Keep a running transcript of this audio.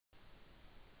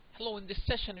Hello, in this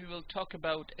session we will talk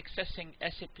about accessing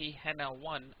SAP HANA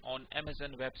One on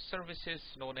Amazon Web Services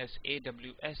known as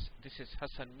AWS. This is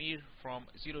Hassan Mir from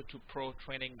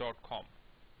 02protraining.com.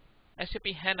 SAP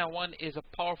HANA One is a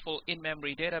powerful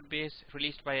in-memory database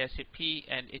released by SAP,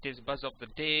 and it is buzz of the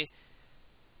day,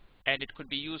 and it could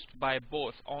be used by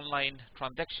both online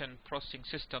transaction processing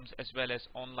systems as well as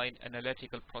online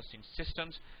analytical processing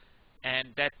systems, and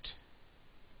that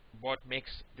what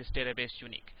makes this database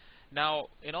unique. Now,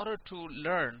 in order to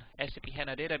learn SAP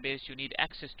HANA database, you need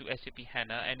access to SAP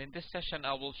HANA, and in this session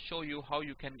I will show you how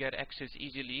you can get access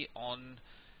easily on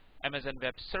Amazon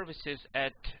Web Services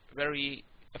at very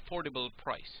affordable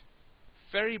price.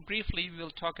 Very briefly, we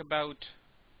will talk about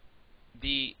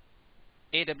the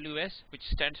AWS, which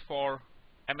stands for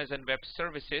Amazon Web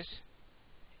Services.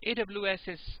 AWS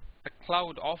is a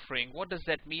cloud offering. What does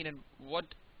that mean, and what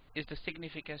is the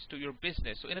significance to your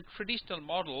business? So in a traditional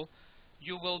model,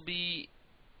 you will be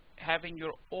having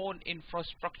your own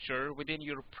infrastructure within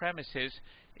your premises.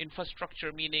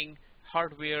 Infrastructure meaning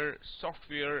hardware,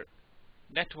 software,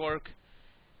 network,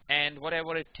 and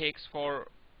whatever it takes for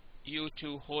you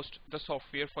to host the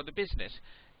software for the business.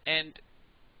 And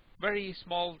very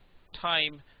small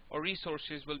time or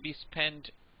resources will be spent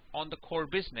on the core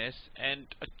business, and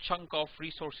a chunk of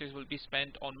resources will be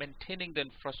spent on maintaining the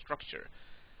infrastructure.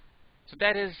 So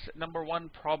that is number one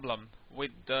problem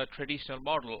with the traditional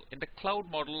model. In the cloud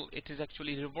model, it is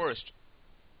actually reversed.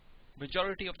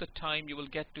 Majority of the time you will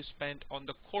get to spend on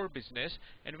the core business,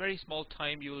 and very small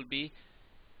time you will be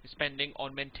spending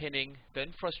on maintaining the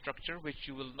infrastructure, which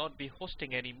you will not be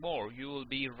hosting anymore. You will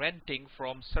be renting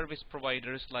from service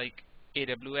providers like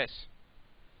AWS.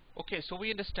 Okay, so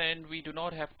we understand we do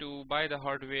not have to buy the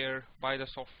hardware, buy the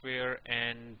software,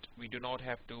 and we do not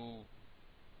have to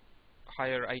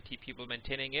hire IT people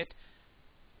maintaining it.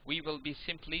 We will be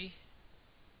simply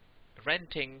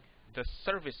renting the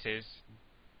services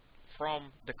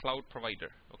from the cloud provider.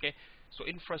 Okay, so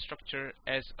infrastructure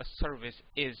as a service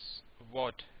is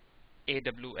what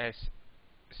AWS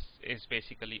is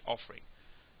basically offering.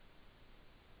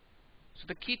 So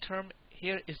the key term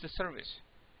here is the service.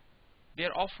 They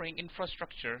are offering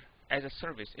infrastructure as a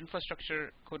service.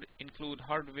 Infrastructure could include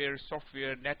hardware,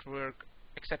 software, network,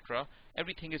 etc.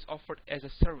 Everything is offered as a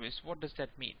service. What does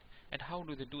that mean, and how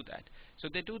do they do that? So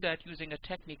they do that using a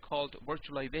technique called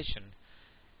virtualization,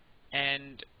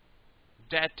 and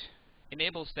that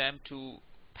enables them to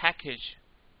package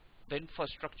the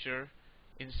infrastructure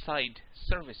inside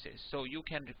services. So you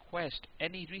can request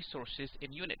any resources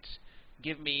in units.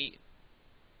 Give me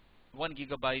 1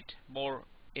 gigabyte more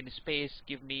in space,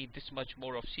 give me this much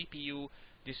more of CPU,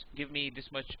 give me this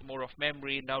much more of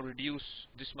memory, now reduce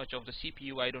this much of the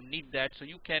CPU, I don't need that. So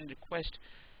you can request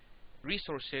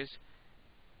resources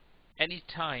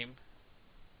anytime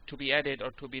to be added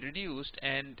or to be reduced,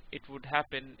 and it would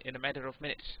happen in a matter of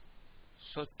minutes.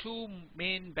 So two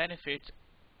main benefits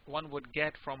one would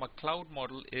get from a cloud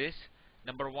model is,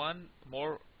 number one,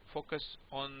 more focus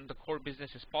on the core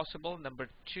business as possible. Number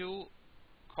two,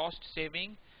 cost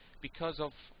saving because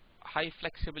of high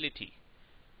flexibility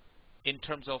in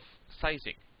terms of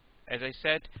sizing. As I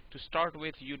said, to start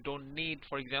with, you don't need,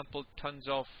 for example, tons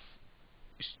of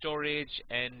storage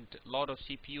and a lot of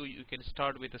CPU. You can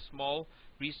start with a small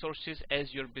resources.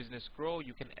 As your business grow,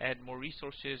 you can add more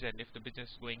resources, and if the business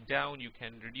is going down, you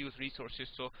can reduce resources.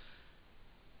 So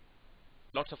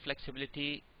lots of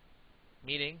flexibility,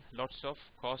 meaning lots of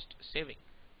cost saving.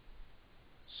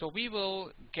 So we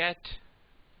will get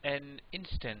an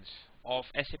instance of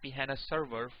SAP HANA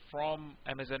Server from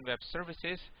Amazon Web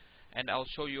Services, and I'll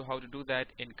show you how to do that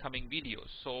in coming videos.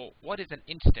 So what is an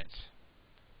instance?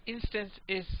 Instance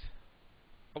is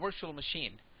a virtual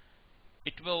machine.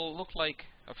 It will look like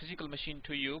a physical machine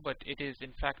to you, but it is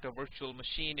in fact a virtual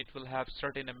machine. It will have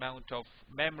certain amount of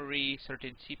memory,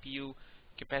 certain CPU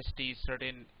capacity,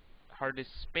 certain hard disk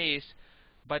space,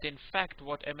 but in fact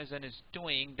what Amazon is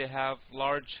doing, they have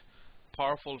large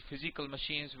powerful physical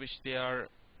machines which they are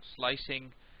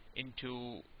slicing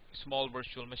into small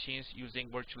virtual machines using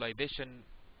virtualization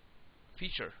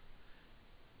feature.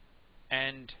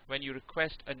 And when you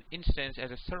request an instance as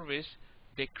a service,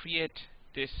 they create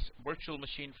this virtual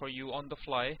machine for you on the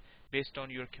fly based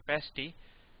on your capacity,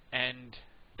 and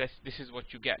this is what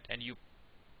you get, and you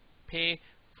pay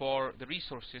for the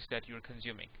resources that you're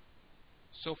consuming.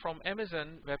 So from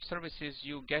Amazon Web Services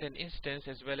you get an instance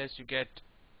as well as you get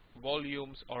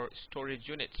volumes or storage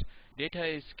units. Data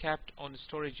is kept on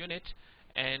storage unit,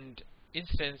 and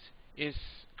instance is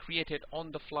created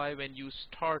on the fly. When you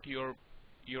start your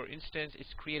instance is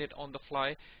created on the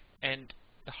fly, and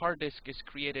the hard disk is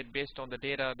created based on the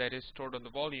data that is stored on the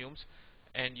volumes,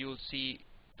 and you'll see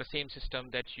the same system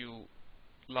that you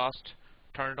last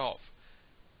turned off.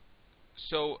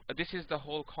 So this is the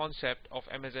whole concept of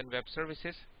Amazon Web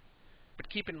Services. But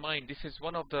keep in mind, this is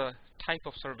one of the type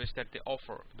of service that they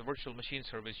offer, the virtual machine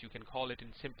service. You can call it in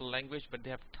simple language, but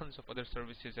they have tons of other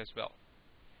services as well.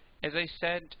 As I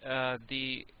said,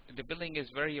 the billing is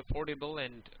very affordable,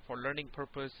 and for learning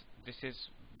purpose, this is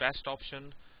best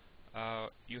option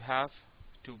you have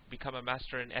to become a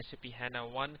master in SAP HANA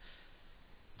One.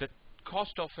 The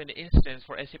cost of an instance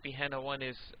for SAP HANA One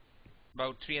is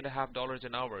about $3.50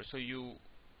 an hour. So you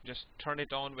just turn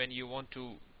it on when you want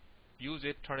to use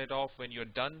it, turn it off when you're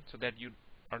done, so that you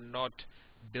are not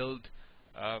billed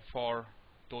for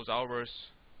those hours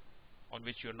on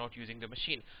which you're not using the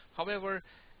machine. However,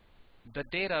 the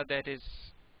data that is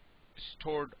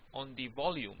stored on the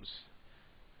volumes,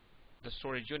 the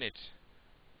storage units,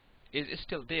 is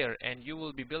still there, and you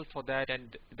will be billed for that,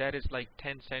 and that is like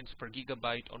 10 cents per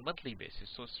gigabyte on monthly basis.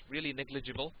 So it's really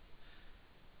negligible.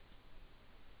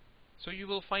 So you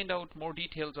will find out more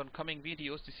details on coming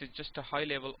videos. This is just a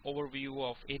high-level overview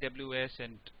of AWS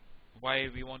and why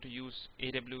we want to use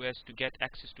AWS to get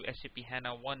access to SAP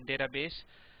HANA One database.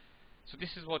 So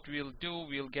this is what we'll do.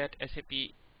 We'll get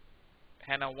SAP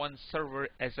HANA One Server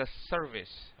as a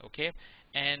service, okay?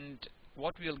 And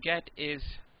what we'll get is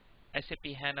SAP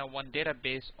HANA One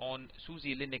database on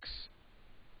SUSE Linux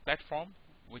platform,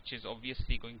 which is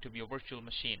obviously going to be a virtual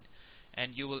machine.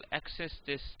 And you will access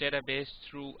this database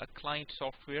through a client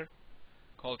software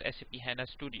called SAP HANA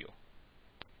Studio.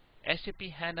 SAP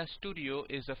HANA Studio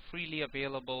is a freely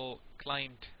available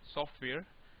client software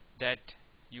that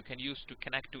you can use to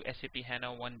connect to SAP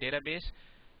HANA One database.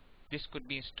 This could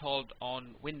be installed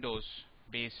on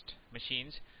Windows-based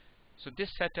machines. So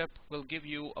this setup will give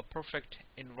you a perfect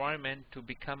environment to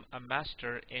become a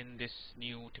master in this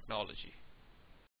new technology.